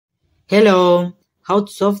Hello, how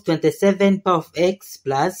to solve 27 power of x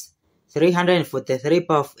plus 343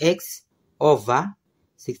 power of x over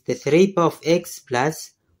 63 power of x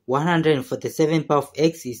plus 147 power of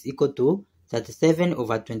x is equal to 37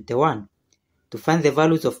 over 21. To find the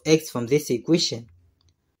values of x from this equation.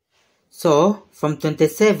 So, from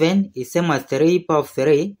 27 is same as 3 power of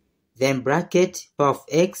 3, then bracket power of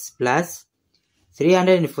x plus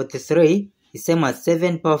 343 is same as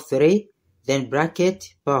 7 power of 3, then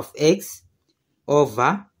bracket power of x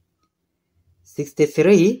over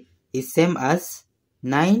 63 is same as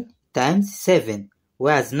 9 times 7,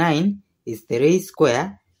 whereas 9 is 3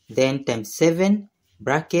 square, then times 7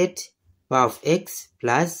 bracket power of x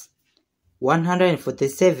plus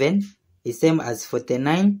 147 is same as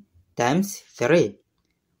 49 times 3,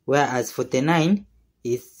 whereas 49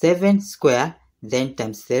 is 7 square, then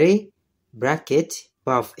times 3 bracket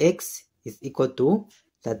power of x is equal to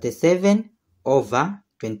 37 over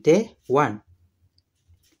 21.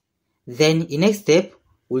 Then in next step,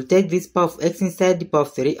 we'll take this power of x inside the power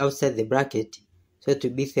of 3 outside the bracket. So it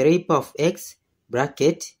will be 3 power of x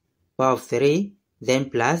bracket power of 3,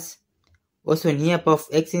 then plus, also in here power of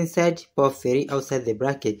x inside power of 3 outside the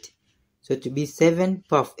bracket. So it will be 7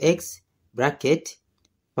 power of x bracket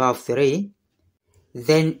power of 3,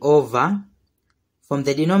 then over, from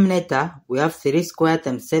the denominator we have 3 square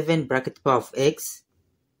times 7 bracket power of x,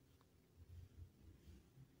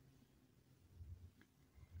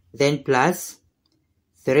 then plus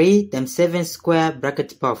 3 times 7 square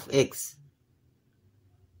bracket power of x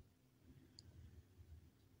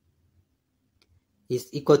is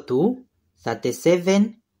equal to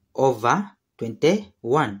 37 over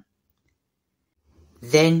 21.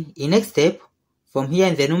 Then in next step, from here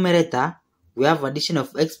in the numerator, we have addition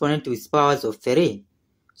of exponent with powers of 3.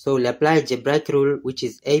 So we'll apply algebraic rule, which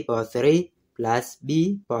is a power 3 plus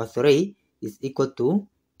b power 3 is equal to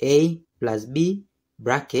a plus b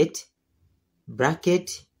bracket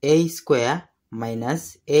a square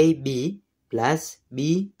minus ab plus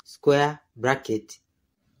b square bracket.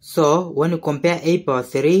 So when you compare a power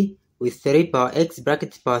 3 with 3 power x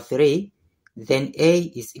bracket power 3, then a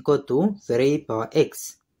is equal to 3 power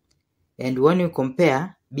x. And when you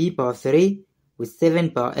compare b power 3 with 7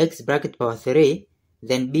 power x bracket power 3,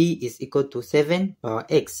 then b is equal to 7 power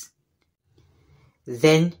x.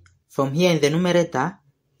 Then from here in the numerator,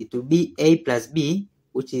 it will be a plus b,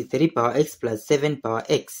 which is 3 power x plus 7 power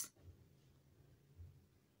x.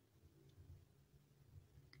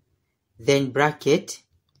 Then bracket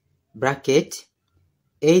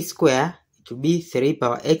a square, it will be 3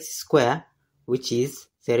 power x square, which is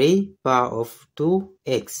 3 power of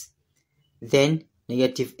 2x. Then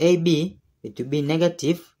negative ab, it will be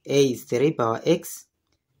negative a is 3 power x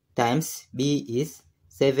times b is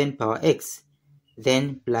 7 power x.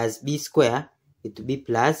 Then plus b square, it will be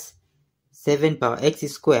plus 7 power x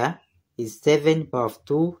square is 7 power of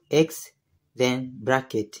 2x, then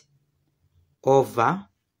bracket over,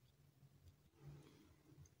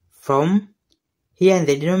 from here in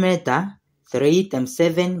the denominator, 3 times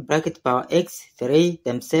 7 bracket power x, 3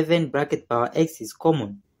 times 7 bracket power x is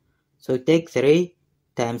common. So take 3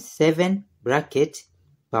 times 7 bracket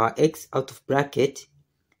power x out of bracket.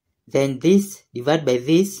 Then this divided by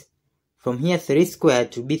this. From here 3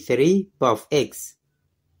 squared to be 3 power of x.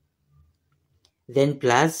 Then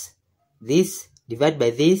plus this divided by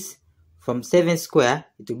this. From 7 square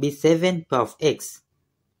it will be 7 power of x.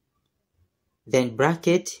 Then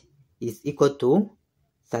bracket is equal to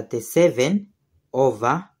 37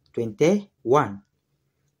 over 21.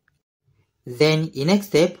 Then in next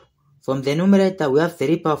step, from the numerator we have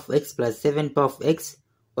 3 power of x plus 7 power of x,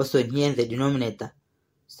 also in here in the denominator.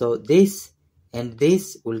 So this and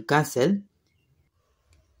this will cancel.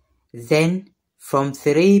 Then from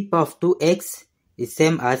 3 power of 2x is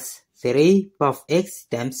same as 3 power of x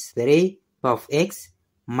times 3 power of x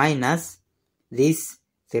minus this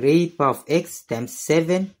 3 power of x times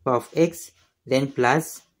 7 power of x, then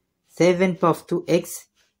plus 7 power of 2x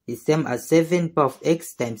is same as 7 power of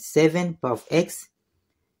x times 7 power of x,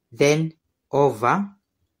 then over.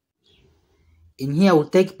 In here we'll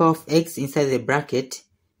take power of x inside the bracket,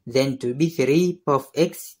 then to be 3 power of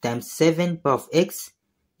x times 7 power of x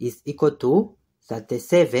is equal to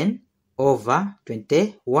 37 over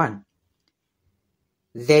 21.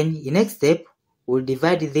 Then in next step, we'll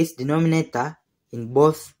divide this denominator in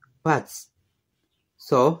both parts.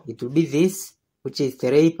 So it will be this, which is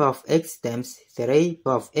 3 power of x times 3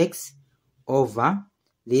 power of x over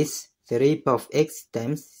this 3 power of x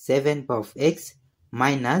times 7 power of x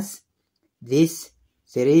minus this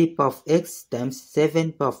 3 power of x times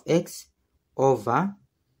 7 power of x over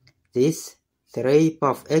this 3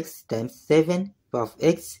 power of x times 7 power of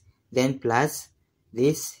x, then plus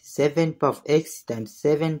this 7 power of x times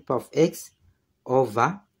 7 power of x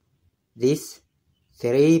over this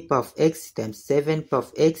 3 power of x times 7 power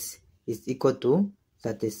of x is equal to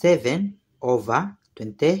 37 over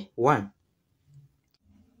 21.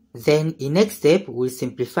 Then in next step, we'll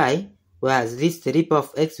simplify, whereas this 3 power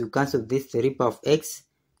of x will cancel this 3 power of x,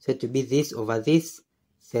 so to be this over this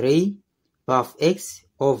 3 power of x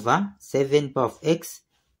over 7 power of x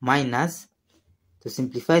minus, to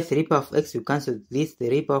simplify 3 power of x will cancel this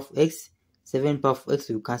 3 power of x, 7 power of x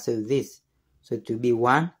will cancel this, so to be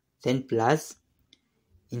 1, then plus,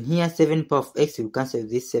 in here 7 power of x will cancel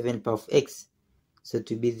this 7 power of x, so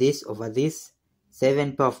to be this over this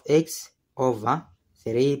 7 power of x over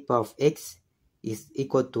 3 power of x is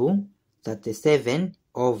equal to 37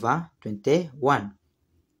 over 21.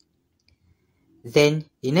 Then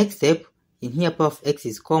in next step, in here power of x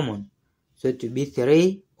is common, so to be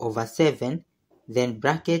 3 over 7, then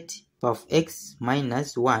bracket power of x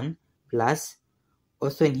minus 1 plus,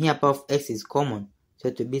 also in here power of x is common, so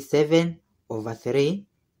to be 7 over 3,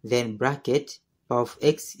 then bracket power of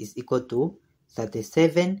x is equal to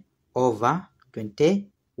 37 over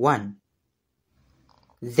 21.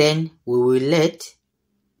 Then we will let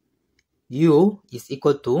u is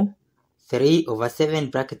equal to 3 over 7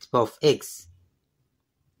 bracket power of x.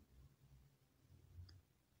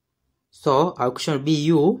 So our equation will be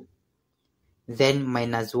u, then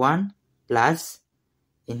minus 1 plus,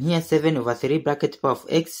 in here 7 over 3 bracket power of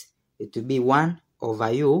x, it will be 1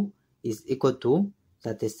 over u is equal to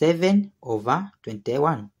 37 over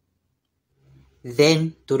 21.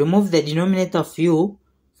 Then to remove the denominator of u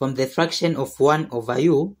from the fraction of 1 over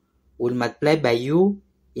u, we'll multiply by u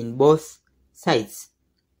in both sides.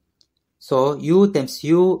 So u times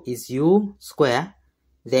u is u square,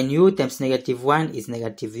 then u times negative 1 is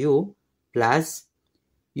negative u, plus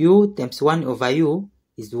u times 1 over u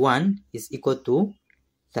is 1 is equal to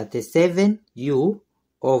 37u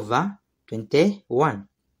over 21.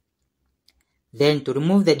 Then to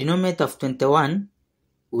remove the denominator of 21,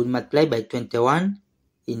 we'll multiply by 21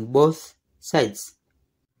 in both sides.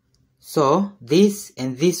 So this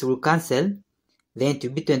and this will cancel, then to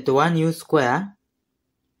be 21u square,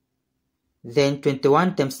 then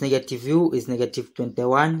 21 times negative u is negative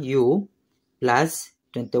 21u, plus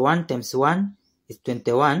 21 times 1 is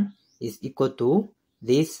 21 is equal to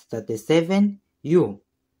this 37u.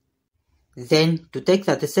 Then to take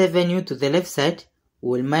 37u to the left side,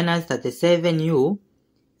 we will minus 37u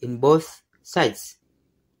in both sides.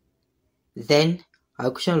 Then our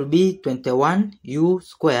equation will be 21u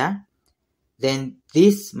square, then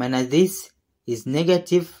this minus this is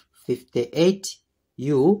negative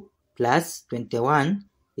 58u plus 21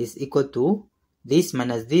 is equal to this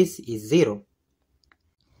minus this is 0.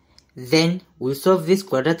 Then we'll solve this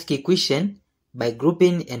quadratic equation by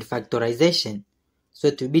grouping and factorization.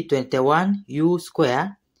 So to be 21u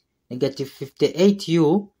square, negative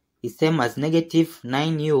 58u is same as negative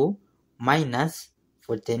 9u minus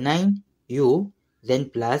 49u, then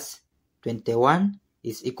plus 21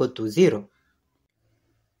 is equal to 0.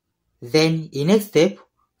 Then in next step,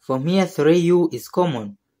 from here 3u is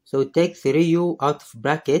common, so take 3u out of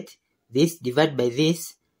bracket, this divided by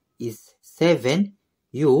this is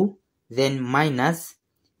 7u, then minus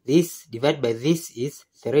this divided by this is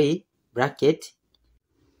 3 bracket,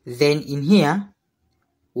 then in here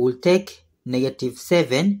we'll take negative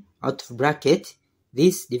 7 out of bracket,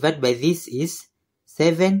 this divided by this is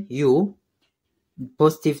 7u,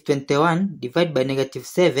 positive 21 divided by negative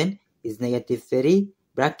 7 is negative 3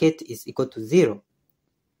 bracket is equal to 0.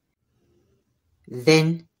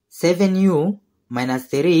 Then 7u minus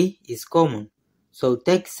 3 is common, so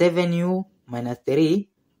take 7u minus 3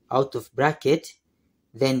 out of bracket,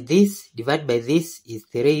 then this divided by this is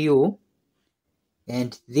 3u,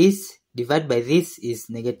 and this divided by this is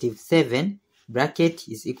negative 7 bracket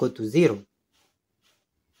is equal to 0.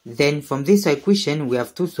 Then from this equation we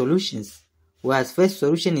have two solutions, whereas first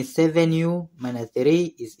solution is 7u minus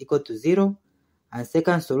 3 is equal to 0, and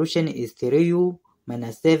second solution is 3u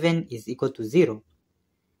minus 7 is equal to 0.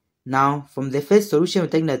 Now from the first solution we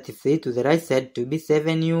take negative 3 to the right side to be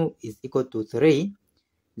 7u is equal to 3,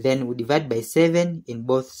 then we divide by 7 in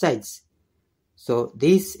both sides. So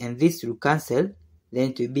this and this will cancel,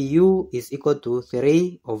 then to be u is equal to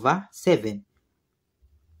 3 over 7.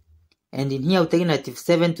 And in here we take negative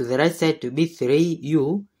 7 to the right side to be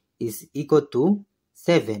 3u is equal to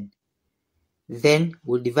 7. Then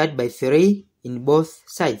we'll divide by 3 in both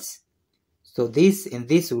sides. So this and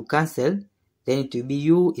this will cancel, then it will be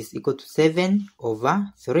u is equal to 7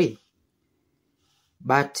 over 3.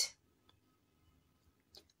 But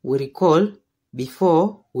we recall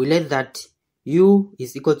before we let that u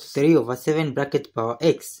is equal to 3 over 7 bracket power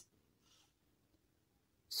x.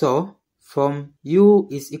 So from u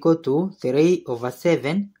is equal to 3 over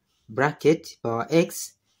 7 bracket power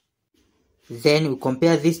x, then we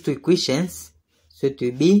compare these two equations. So it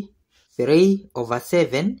will be 3 over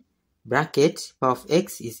 7 bracket power of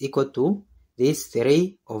x is equal to this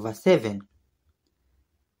 3 over 7.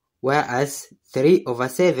 Whereas 3 over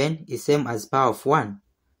 7 is same as power of 1.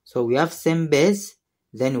 So we have same base,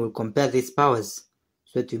 then we'll compare these powers.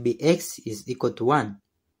 So it will be x is equal to 1.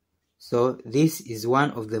 So this is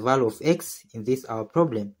one of the value of x in this our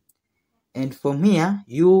problem. And from here,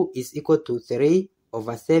 u is equal to 3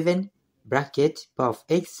 over 7 bracket power of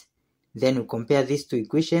x. Then we compare these two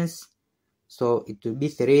equations. So it will be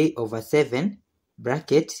 3 over 7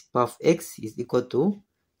 bracket power of x is equal to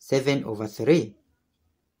 7 over 3.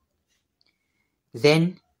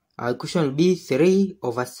 Then our equation will be 3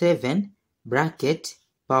 over 7 bracket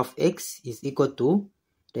power of x is equal to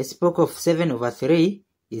reciprocal of 7 over 3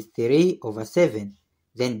 is 3 over 7.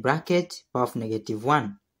 Then bracket power of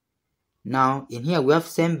 -1. Now in here we have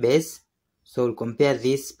same base, so we'll compare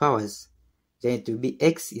these powers. Then it will be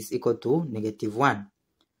x is equal to -1.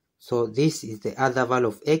 So this is the other value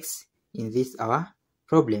of x in this our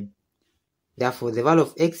problem. Therefore the value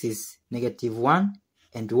of x is -1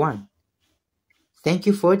 and 1. Thank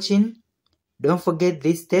you for watching. Don't forget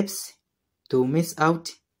these steps to miss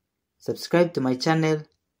out. Subscribe to my channel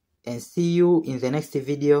and see you in the next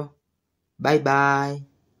video. Bye bye.